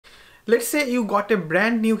Let's say you got a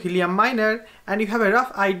brand new helium miner and you have a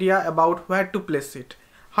rough idea about where to place it.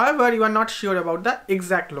 However, you are not sure about the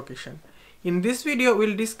exact location. In this video,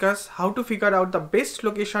 we'll discuss how to figure out the best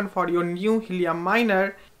location for your new helium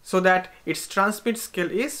miner so that its transmit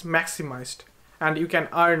scale is maximized and you can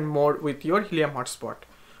earn more with your helium hotspot.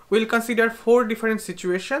 We'll consider 4 different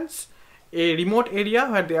situations: a remote area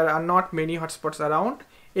where there are not many hotspots around,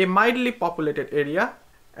 a mildly populated area,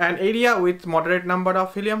 an area with moderate number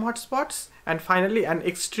of helium hotspots, and finally an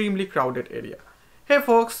extremely crowded area. Hey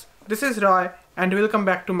folks, this is Roy and welcome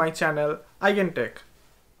back to my channel Eigentech.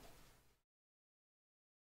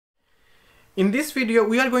 In this video,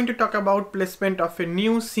 we are going to talk about placement of a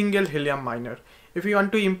new single helium miner. If you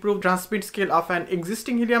want to improve transmit scale of an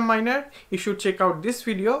existing helium miner, you should check out this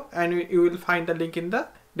video and you will find the link in the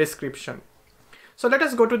description. So let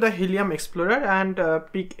us go to the Helium Explorer and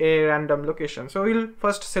pick a random location. So we'll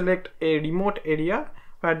first select a remote area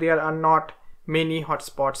where there are not many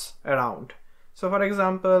hotspots around. So for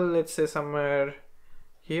example, let's say somewhere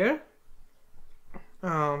here.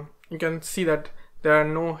 You can see that there are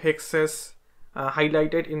no hexes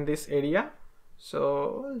highlighted in this area.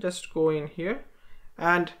 So I'll just go in here,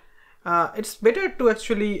 and it's better to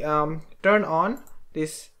actually turn on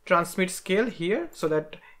this transmit scale here so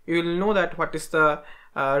that you will know that what is the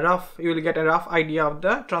you will get a rough idea of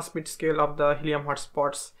the transmit scale of the helium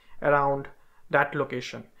hotspots around that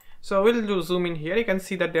location. So we'll do zoom in here. You can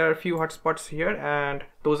see that there are a few hotspots here and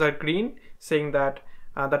those are green, saying that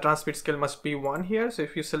the transmit scale must be 1 here. So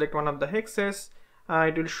if you select one of the hexes,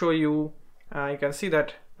 it will show you, you can see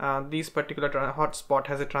that this particular hotspot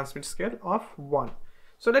has a transmit scale of 1.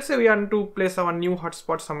 So let's say we want to place our new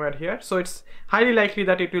hotspot somewhere here. So it's highly likely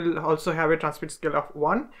that it will also have a transmit scale of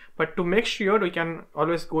 1. But to make sure, we can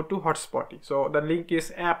always go to hotspotty. So the link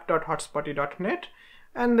is app.hotspotty.net,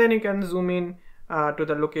 and then you can zoom in to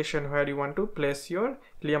the location where you want to place your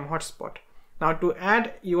helium hotspot. Now to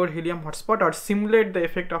add your helium hotspot or simulate the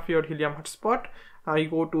effect of your helium hotspot, you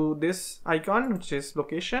go to this icon, which is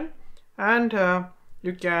location, and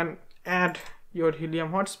you can add your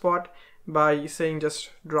helium hotspot by saying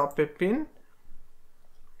just drop a pin,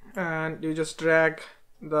 and you just drag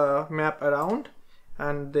the map around,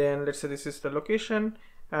 and then let's say this is the location,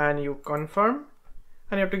 and you confirm,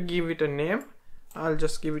 and you have to give it a name. I'll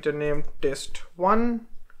just give it a name test1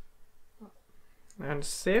 and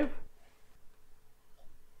save.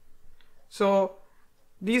 So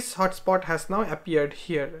this hotspot has now appeared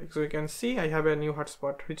here. So you can see I have a new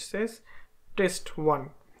hotspot which says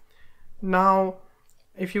test1. Now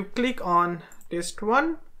if you click on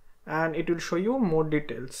test1, and it will show you more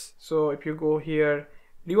details. So if you go here,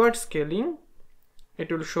 reward scaling,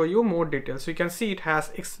 it will show you more details. So you can see it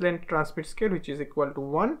has excellent transmit scale, which is equal to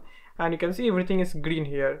 1, and you can see everything is green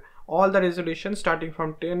here. All the resolutions starting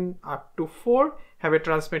from 10 up to 4 have a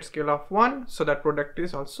transmit scale of 1, so that product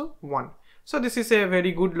is also 1. So this is a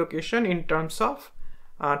very good location in terms of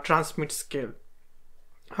transmit scale.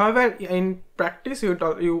 However, in practice,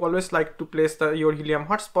 you always like to place your helium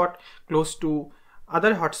hotspot close to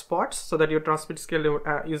other hotspots so that your transmit scale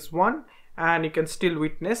is 1 and you can still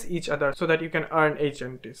witness each other so that you can earn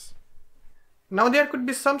HNTs. Now there could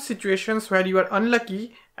be some situations where you are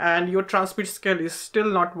unlucky and your transmit scale is still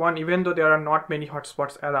not 1 even though there are not many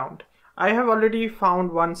hotspots around. I have already found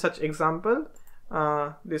one such example,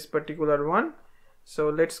 this particular one. So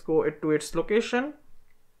let's go to its location,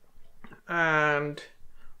 and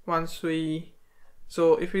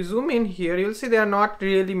if we zoom in here, you'll see there are not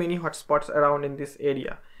really many hotspots around in this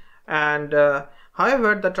area. And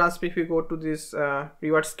however, the transmit, if you go to this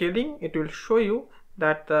reward scaling, it will show you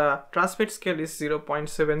that the transmit scale is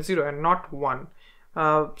 0.70 and not 1.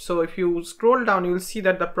 So if you scroll down, you will see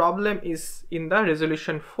that the problem is in the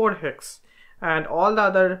resolution 4 hex, and all the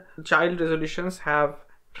other child resolutions have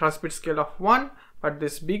transmit scale of 1, but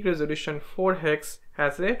this big resolution 4 hex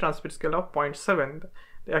has a transmit scale of 0.7.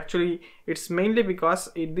 Actually, it's mainly because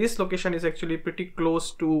this location is actually pretty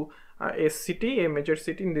close to a city, a major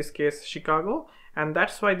city, in this case Chicago, and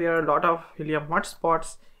that's why there are a lot of helium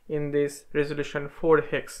hotspots in this resolution 4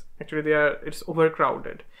 hex. Actually it's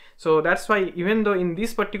overcrowded. So that's why even though in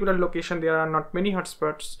this particular location there are not many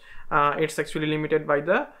hotspots, it's actually limited by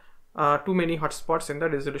the too many hotspots in the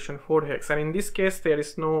resolution 4 hex, and in this case there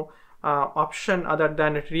is no option other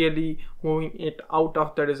than really moving it out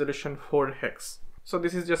of the resolution 4 hex. So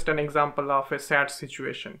this is just an example of a sad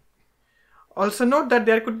situation. Also note that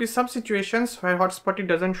there could be some situations where hotspotty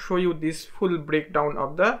doesn't show you this full breakdown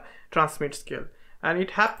of the transmit scale, and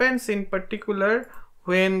it happens in particular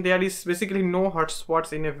when there is basically no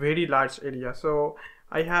hotspots in a very large area. So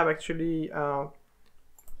I have actually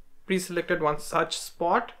pre-selected one such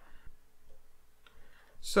spot,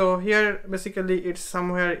 So here basically it's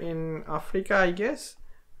somewhere in Africa, I guess,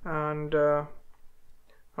 and or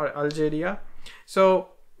Algeria. So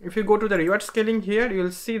if you go to the reward scaling here,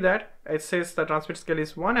 you'll see that it says the transmit scale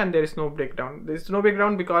is 1 and there is no breakdown. There is no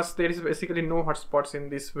breakdown because there is basically no hotspots in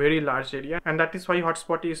this very large area, and that is why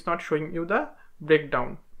hotspotty is not showing you the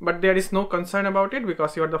breakdown. But there is no concern about it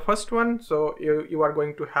because you are the first one, so you are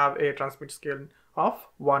going to have a transmit scale of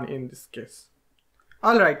 1 in this case.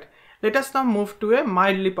 Alright, let us now move to a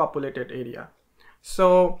mildly populated area.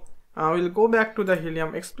 So we'll go back to the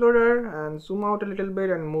Helium Explorer and zoom out a little bit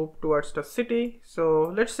and move towards the city.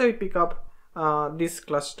 So let's say we pick up this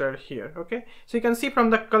cluster here. Okay, so you can see from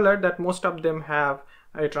the color that most of them have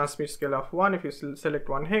a transmit scale of 1. If you select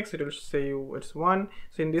one hex, it will say you it's 1.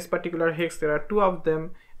 So in this particular hex there are 2 of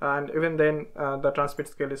them, and even then the transmit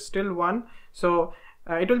scale is still 1. So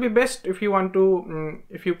it will be best if you want to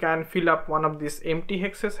if you can fill up one of these empty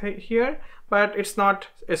hexes here, but it's not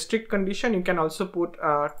a strict condition. You can also put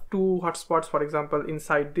 2 hotspots, for example,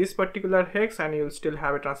 inside this particular hex, and you'll still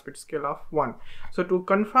have a transmit scale of 1. So to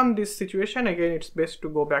confirm this situation, again it's best to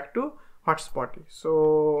go back to hotspotty.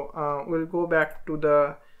 So we'll go back to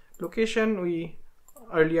the location we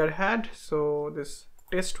earlier had, so this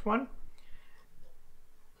test one.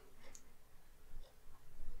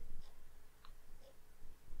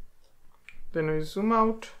 Then we zoom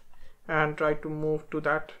out and try to move to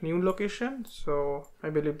that new location. So I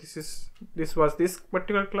believe this was this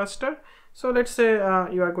particular cluster. So let's say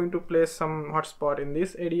you are going to place some hotspot in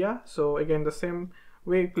this area. So again the same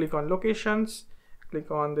way, click on locations,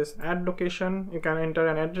 click on this add location. You can enter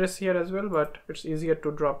an address here as well, but it's easier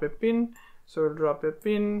to drop a pin. So drop a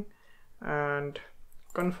pin and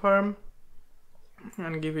confirm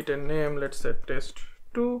and give it a name, let's say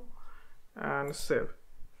test2, and save.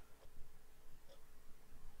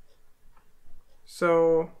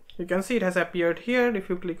 So you can see it has appeared here. If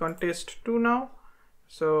you click on test2 now,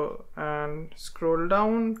 so and scroll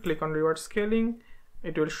down, click on reward scaling,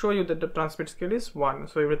 it will show you that the transmit scale is 1.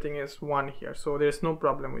 So everything is 1 here, so there is no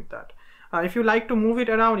problem with that. If you like to move it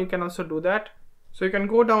around, you can also do that. So you can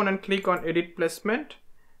go down and click on edit placement,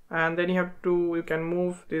 and then you can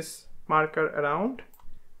move this marker around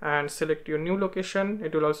and select your new location.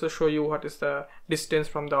 It will also show you what is the distance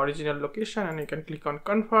from the original location, and you can click on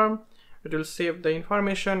confirm. It will save the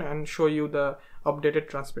information and show you the updated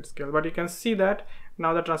transmit scale. But you can see that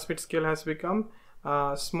now the transmit scale has become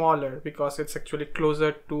smaller because it's actually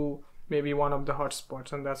closer to maybe one of the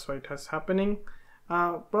hotspots, and that's why it has happening.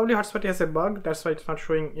 Probably hotspot has a bug, that's why it's not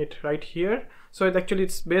showing it right here. So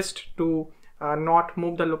it's best to not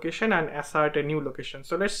move the location and assert a new location.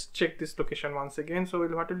 So let's check this location once again. So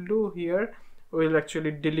what we'll do here, we'll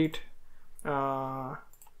actually delete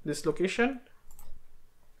this location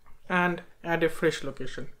and add a fresh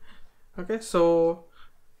location. Okay, so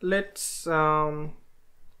let's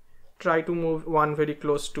try to move one very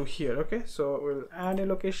close to here. Okay, so we'll add a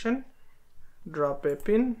location, drop a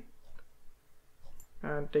pin,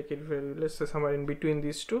 and take it let's say somewhere in between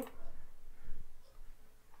these two.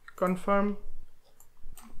 Confirm,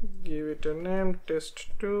 give it a name,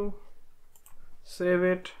 test2, save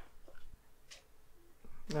it,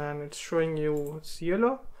 and it's showing you it's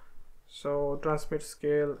yellow. So transmit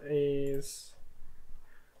scale is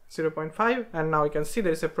 0.5, and now you can see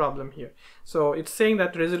there is a problem here. So it's saying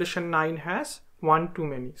that resolution 9 has 1 too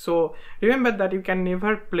many. So remember that you can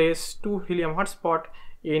never place 2 helium hotspot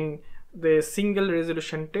in the single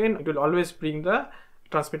resolution 10. It will always bring the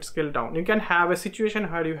transmit scale down. You can have a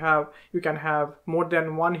situation where you can have more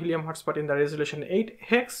than 1 helium hotspot in the resolution 8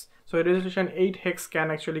 hex. So a resolution 8 hex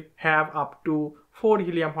can actually have up to 4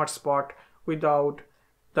 helium hotspot without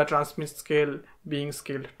the transmit scale being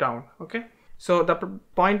scaled down. Okay, so the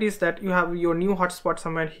point is that you have your new hotspot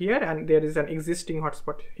somewhere here, and there is an existing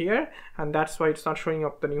hotspot here, and that's why it's not showing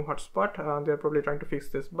up the new hotspot. They're probably trying to fix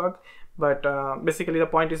this bug, but basically the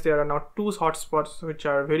point is there are now 2 hotspots which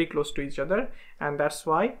are very close to each other, and that's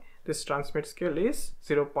why this transmit scale is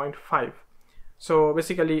 0.5. So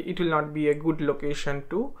basically it will not be a good location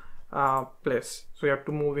to place, so you have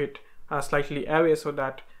to move it slightly away so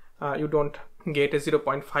that you don't get a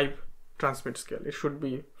 0.5 transmit scale. It should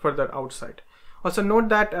be further outside. Also note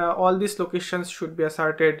that all these locations should be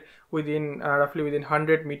asserted within roughly within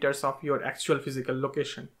 100 meters of your actual physical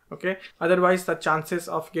location. Okay, otherwise the chances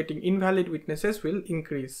of getting invalid witnesses will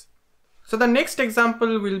increase. So the next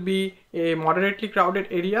example will be a moderately crowded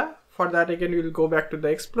area. For that, again we will go back to the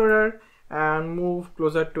Explorer and move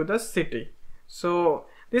closer to the city. So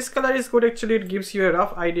this color is good. Actually it gives you a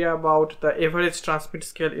rough idea about the average transmit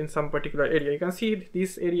scale in some particular area. You can see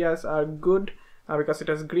these areas are good, because it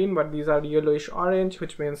has green, but these are yellowish orange,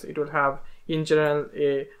 which means it will have in general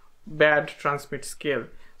a bad transmit scale.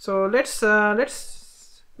 So let's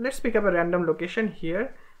pick up a random location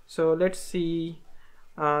here. So let's see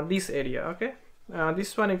this area. Okay,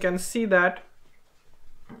 this one, you can see that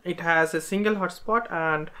it has a single hotspot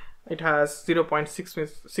and it has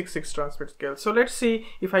 0.66 transmit scale. So let's see,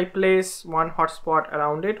 if I place one hotspot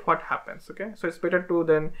around it, what happens. Okay, so it's better to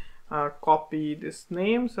then copy this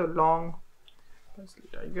name. So long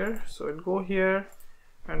tiger, so I'll go here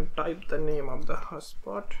and type the name of the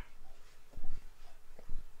hotspot.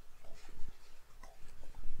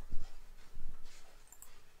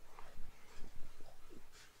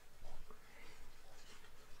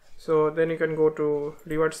 So then you can go to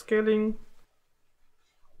reward scaling,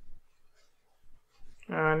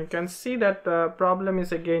 and you can see that the problem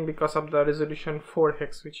is again because of the resolution 4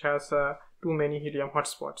 hex, which has too many helium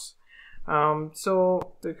hotspots.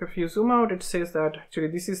 So if you zoom out, it says that actually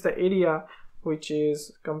this is the area which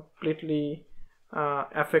is completely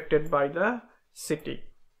affected by the city.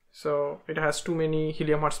 So it has too many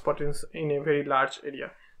helium hotspots in a very large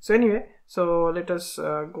area. So anyway, so let us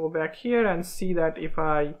go back here and see that if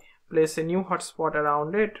I place a new hotspot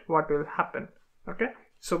around it, what will happen. Okay,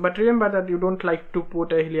 so but remember that you don't like to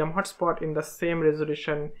put a helium hotspot in the same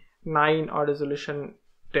resolution 9 or resolution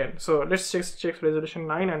 10. So let's just check resolution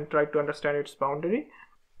 9 and try to understand its boundary.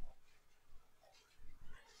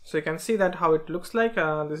 So you can see that how it looks like.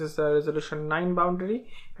 This is the resolution 9 boundary,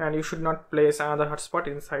 and you should not place another hotspot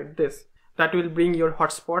inside this. That will bring your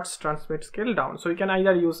hotspots transmit scale down. So you can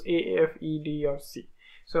either use A, F, E, D or C.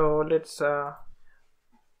 So let's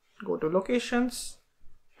go to locations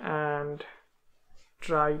and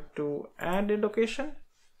try to add a location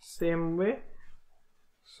same way.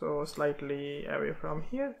 So slightly away from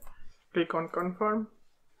here, click on confirm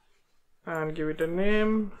and give it a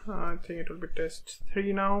name. I think it will be test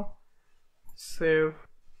 3 now. Save.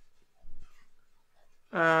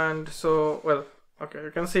 And so, well, okay,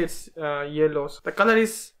 you can see it's yellow. So the color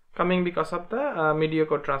is coming because of the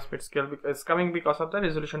mediocre transmit scale, because it's coming because of the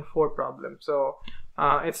resolution 4 problem. So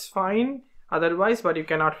it's fine otherwise, but you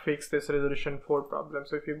cannot fix this resolution 4 problem.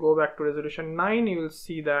 So if you go back to resolution 9, you will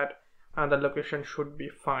see that the location should be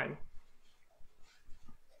fine.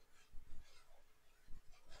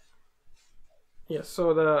 Yes,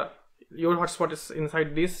 so your hotspot is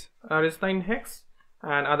inside this res9 hex,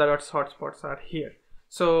 and other hotspots are here.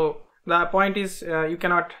 So the point is you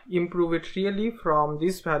cannot improve it really from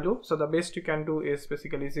this value. So the best you can do is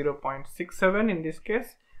basically 0.67 in this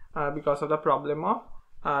case, because of the problem of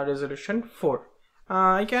resolution 4.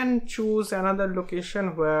 I can choose another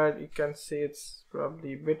location where you can say it's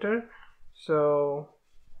probably better. So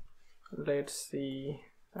let's see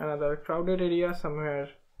another crowded area somewhere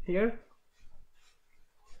here.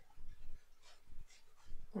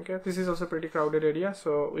 Okay, this is also pretty crowded area.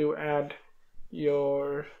 So you add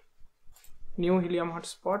your new helium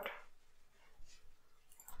hotspot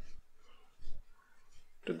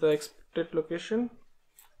to the expected location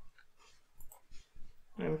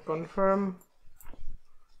and confirm,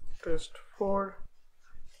 test 4,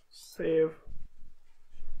 save.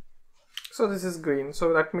 So this is green,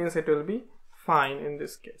 so that means it will be fine in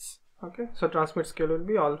this case. Okay, so transmit scale will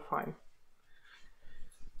be all fine.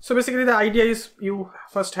 So basically the idea is you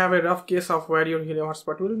first have a rough guess of where your helium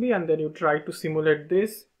hotspot will be, and then you try to simulate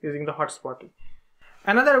this using the hotspotty.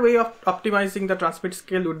 Another way of optimizing the transmit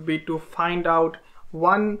scale would be to find out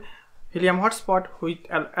one helium hotspot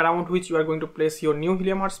around which you are going to place your new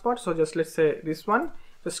helium hotspot. So just let's say this one,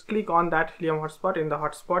 just click on that helium hotspot in the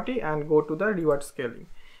hotspotty and go to the reward scaling,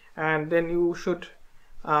 and then you should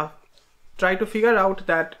try to figure out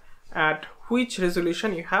that at which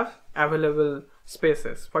resolution you have available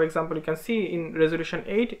spaces. For example, you can see in resolution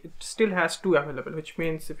 8 it still has 2 available, which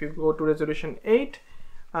means if you go to resolution 8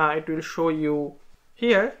 it will show you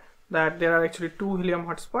here that there are actually 2 helium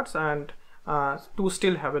hotspots and 2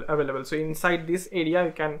 still have available. So inside this area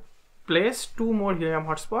you can place 2 more helium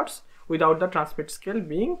hotspots without the transmit scale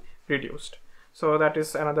being reduced. So that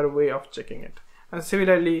is another way of checking it. And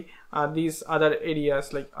similarly these other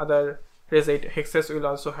areas like other res8 hexes will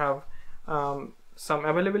also have some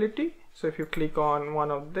availability. So if you click on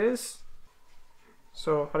one of this,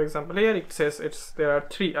 so for example here it says there are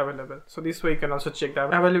 3 available. So this way you can also check the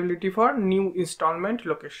availability for new installment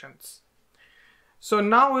locations. So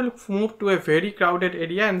now we'll move to a very crowded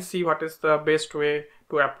area and see what is the best way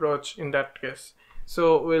to approach in that case.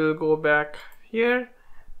 So we'll go back here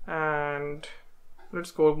and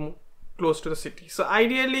let's go close to the city. So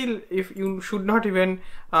ideally, if you should not even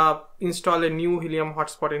install a new helium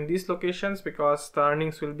hotspot in these locations, because the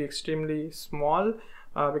earnings will be extremely small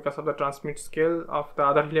because of the transmit scale of the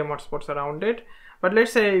other helium hotspots around it. But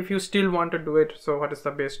let's say if you still want to do it, so what is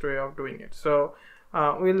the best way of doing it? So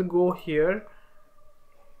we'll go here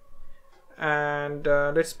and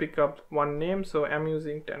let's pick up one name. So I'm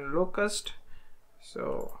using 10 locust.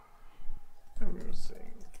 So I'm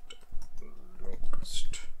using 10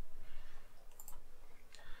 locust.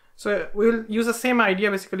 So we'll use the same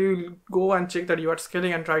idea. Basically, we'll go and check the reward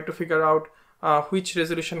scaling and try to figure out which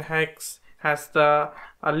resolution hex has the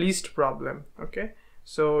least problem. Okay,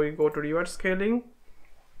 so we go to reward scaling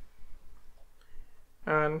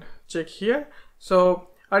and check here. So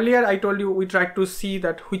earlier I told you we tried to see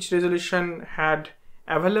that which resolution had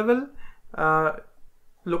available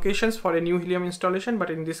locations for a new Helium installation,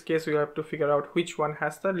 but in this case we have to figure out which one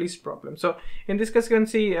has the least problem. So in this case you can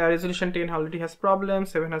see resolution 10 already has problem,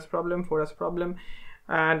 7 has problem, 4 has problem,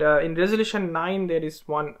 and in resolution 9 there is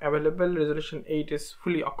one available, resolution 8 is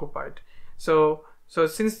fully occupied. So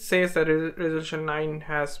since it says that resolution 9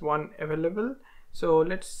 has one available, so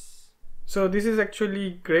this is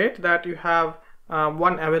actually great that you have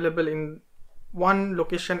one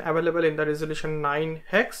location available in the resolution 9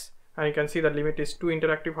 hex. And you can see the limit is 2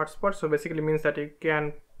 interactive hotspots. So basically means that you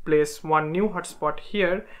can place one new hotspot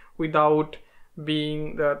here without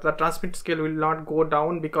being the transmit scale will not go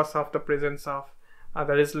down because of the presence of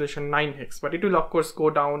the resolution 9 hex, but it will of course go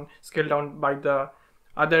down, scale down by the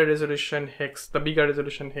other resolution hex, the bigger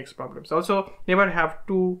resolution hex problems. Also never have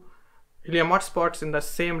two Helium hotspots in the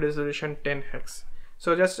same resolution 10 hex.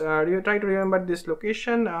 So just you try to remember this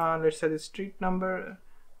location. Let's say the street number,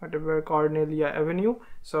 whatever, Cornelia Avenue.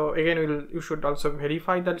 So again you should also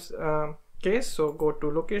verify that case. So go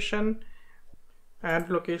to location, add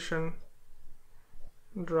location,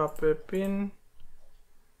 drop a pin,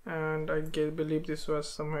 and I believe this was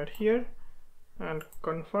somewhere here, and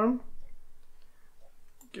confirm.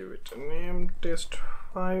 Give it a name, test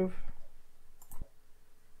 5.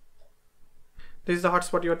 This is the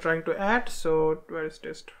hotspot you are trying to add. So where is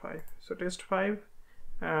test 5? So test 5,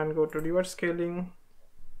 and go to reward scaling,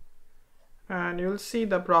 and you will see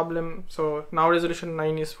the problem. So now resolution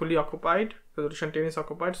 9 is fully occupied, resolution 10 is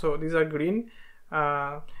occupied, so these are green,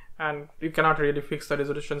 and you cannot really fix the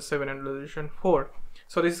resolution 7 and resolution 4.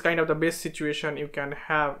 So this is kind of the best situation you can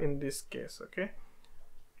have in this case. Okay,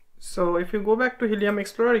 so if you go back to Helium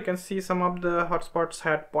Explorer, you can see some of the hotspots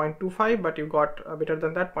had 0.25, but you got better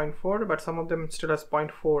than that, 0.4, but some of them still has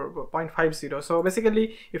 0.50. So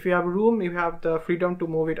basically if you have room, you have the freedom to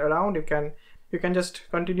move it around, you can just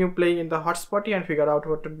continue playing in the hotspotty and figure out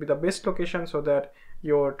what would be the best location so that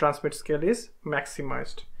your transmit scale is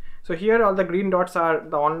maximized. So here all the green dots are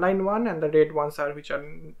the online one, and the red ones are which are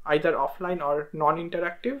either offline or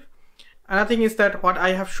non-interactive. Another thing is that what I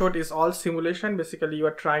have showed is all simulation. Basically you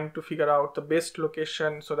are trying to figure out the best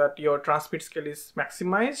location so that your transmit scale is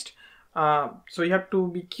maximized. So you have to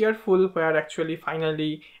be careful where actually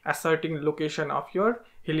finally asserting location of your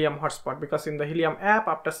Helium hotspot, because in the Helium app,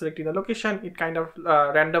 after selecting the location, it kind of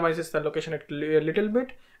randomizes the location a little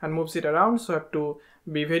bit and moves it around. So you have to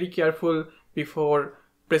be very careful before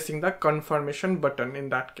pressing the confirmation button in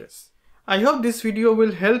that case. I hope this video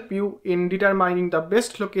will help you in determining the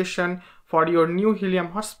best location for your new Helium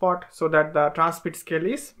hotspot so that the transmit scale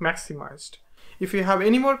is maximized. If you have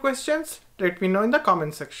any more questions, let me know in the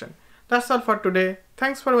comment section. That's all for today.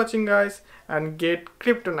 Thanks for watching guys, and get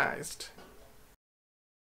kryptonized.